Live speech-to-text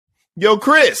Yo,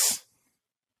 Chris.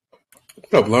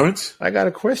 What up, Lawrence? I got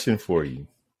a question for you.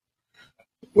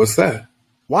 What's that?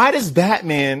 Why does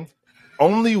Batman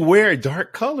only wear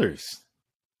dark colors?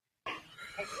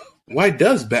 Why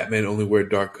does Batman only wear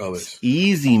dark colors?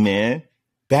 Easy, man.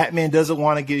 Batman doesn't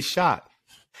want to get shot.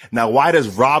 Now, why does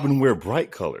Robin wear bright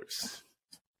colors?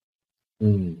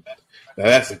 Now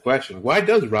that's the question. Why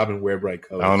does Robin wear bright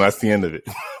colors? Oh, that's the end of it.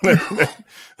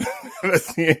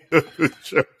 That's the end of the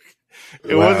joke.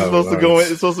 It wasn't supposed to go in.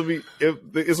 It's supposed to be.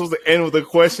 It's supposed to end with a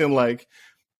question like,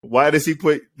 "Why does he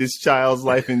put this child's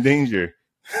life in danger?"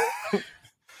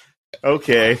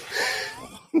 Okay.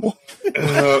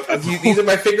 These are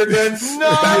my finger guns. No.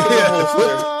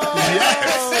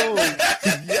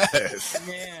 Yes.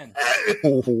 Man.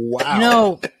 Wow.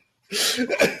 No.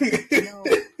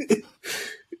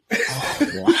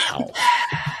 Wow.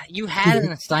 You had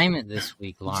an assignment this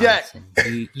week, Lawrence. Jack.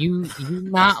 And you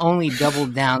not only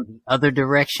doubled down the other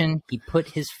direction, he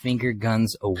put his finger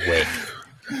guns away.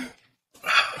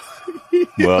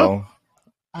 Well,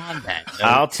 On that note,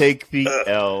 I'll take the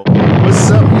L. What's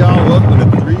up, y'all?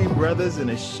 Welcome to Three Brothers and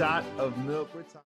a Shot of Milk. We're talking